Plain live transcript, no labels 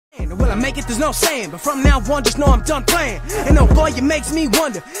and will I make it? There's no saying, but from now on, just know I'm done playing. And oh boy, it makes me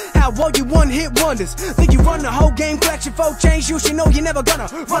wonder how well you one-hit wonders. Think you run the whole game, collection for change, you should know you're never gonna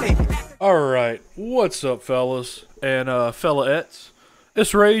run it. Alright, what's up fellas and fellaettes?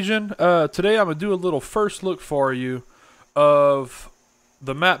 It's Raging. Today I'm gonna do a little first look for you of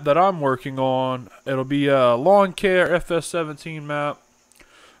the map that I'm working on. It'll be a Lawn Care FS17 map.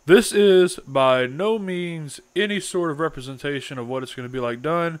 This is by no means any sort of representation of what it's going to be like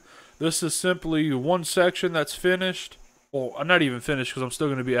done. This is simply one section that's finished. Well, I'm not even finished because I'm still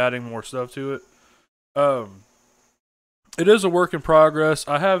going to be adding more stuff to it. It is a work in progress.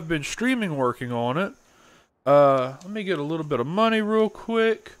 I have been streaming working on it. Let me get a little bit of money real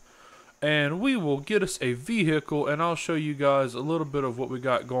quick. And we will get us a vehicle and I'll show you guys a little bit of what we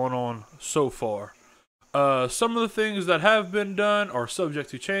got going on so far. Some of the things that have been done are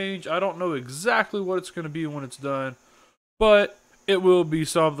subject to change. I don't know exactly what it's going to be when it's done, but it will be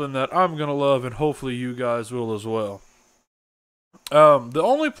something that I'm going to love and hopefully you guys will as well. The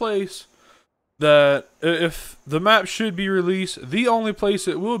only place that, if the map should be released, the only place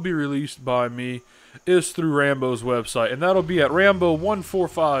it will be released by me is through Rambo's website, and that'll be at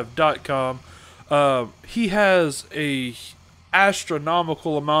rambo145.com. He has a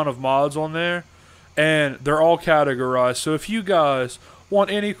astronomical amount of mods on there, and they're all categorized. So if you guys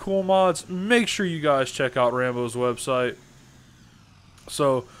want any cool mods, make sure you guys check out Rambo's website.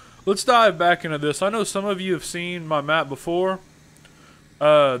 So let's dive back into this. I know some of you have seen my map before.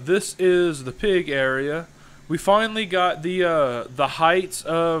 This is the pig area. We finally got the heights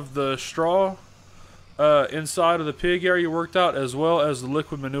of the straw inside of the pig area worked out, as well as the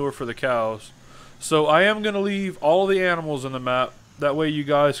liquid manure for the cows. So I am going to leave all the animals in the map. That way you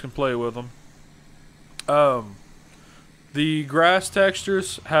guys can play with them. The grass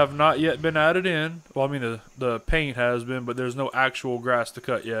textures have not yet been added in. Well, I mean the paint has been, but there's no actual grass to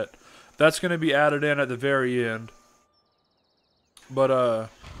cut yet. That's going to be added in at the very end. But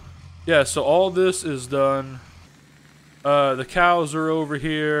yeah, so all this is done. The cows are over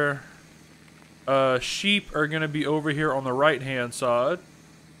here. Sheep are going to be over here on the right hand side.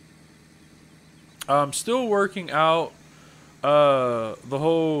 I'm still working out the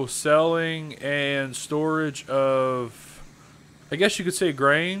whole selling and storage of, I guess you could say,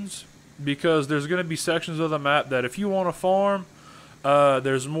 grains, because there's going to be sections of the map that if you want to farm,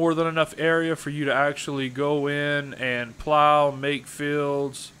 there's more than enough area for you to actually go in and plow, make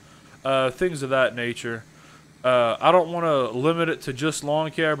fields, things of that nature. I don't want to limit it to just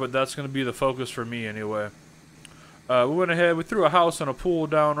lawn care, but that's going to be the focus for me anyway. We went ahead, we threw a house and a pool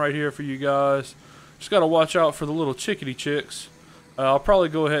down right here for you guys. Just got to watch out for the little chickadee chicks. I'll probably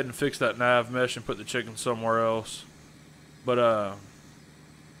go ahead and fix that nav mesh and put the chickens somewhere else. But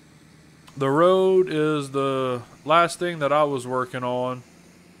the road is the last thing that I was working on.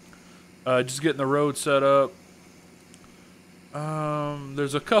 Just getting the road set up.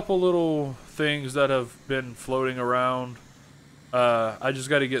 There's a couple little things that have been floating around. I just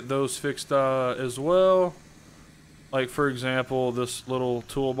got to get those fixed as well. Like, for example, this little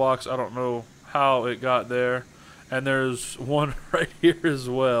toolbox. I don't know how it got there. And there's one right here as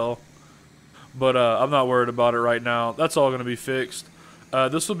well. But I'm not worried about it right now. That's all going to be fixed.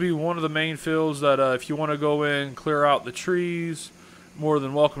 This will be one of the main fields that if you want to go in, clear out the trees, more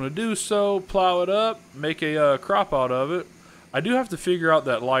than welcome to do so. Plow it up, make a crop out of it. I do have to figure out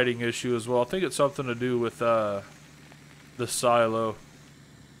that lighting issue as well. I think it's something to do with the silo.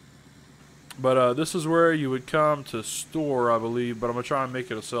 But this is where you would come to store, I believe. But I'm going to try and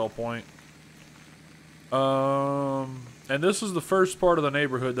make it a sell point. And this is the first part of the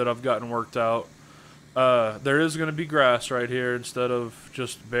neighborhood that I've gotten worked out. There is going to be grass right here instead of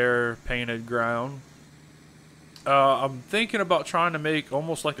just bare painted ground. I'm thinking about trying to make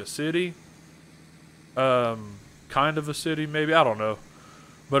almost like a city. Kind of a city, maybe. I don't know.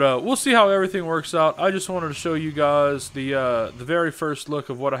 But we'll see how everything works out. I just wanted to show you guys the very first look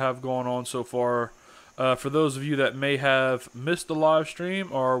of what I have going on so far. For those of you that may have missed the live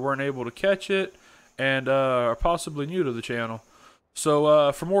stream or weren't able to catch it and are possibly new to the channel.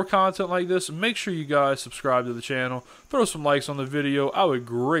 So for more content like this, make sure you guys subscribe to the channel. Throw some likes on the video. I would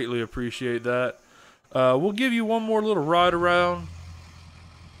greatly appreciate that. We'll give you one more little ride around.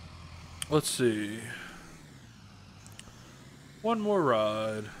 Let's see. One more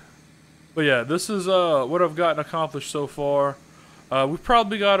ride. But yeah, this is what I've gotten accomplished so far. We've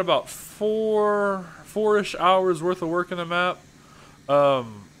probably got about four-ish hours worth of work in the map.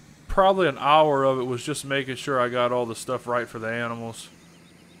 Probably an hour of it was just making sure I got all the stuff right for the animals.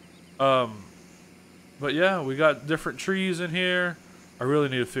 But yeah, we got different trees in here. I really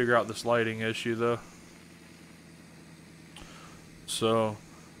need to figure out this lighting issue though. So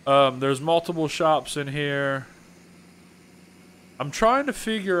There's multiple shops in here. I'm trying to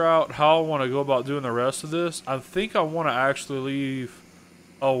figure out how I want to go about doing the rest of this. I think I want to actually leave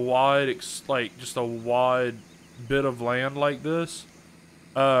a wide, just a wide bit of land like this.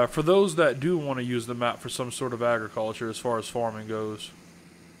 For those that do want to use the map for some sort of agriculture as far as farming goes.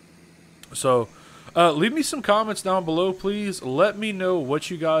 So, leave me some comments down below, please. Let me know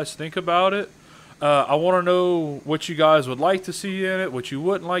what you guys think about it. I want to know what you guys would like to see in it, what you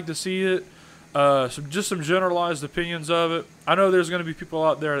wouldn't like to see it. Just some generalized opinions of it. I know there's going to be people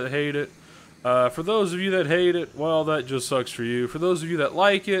out there that hate it. For those of you that hate it, well, that just sucks for you. For those of you that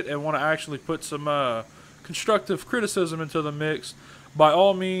like it and want to actually put some constructive criticism into the mix, by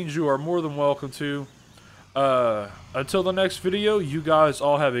all means, you are more than welcome to. Until the next video, you guys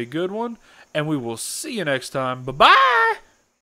all have a good one, and we will see you next time. Bye-bye!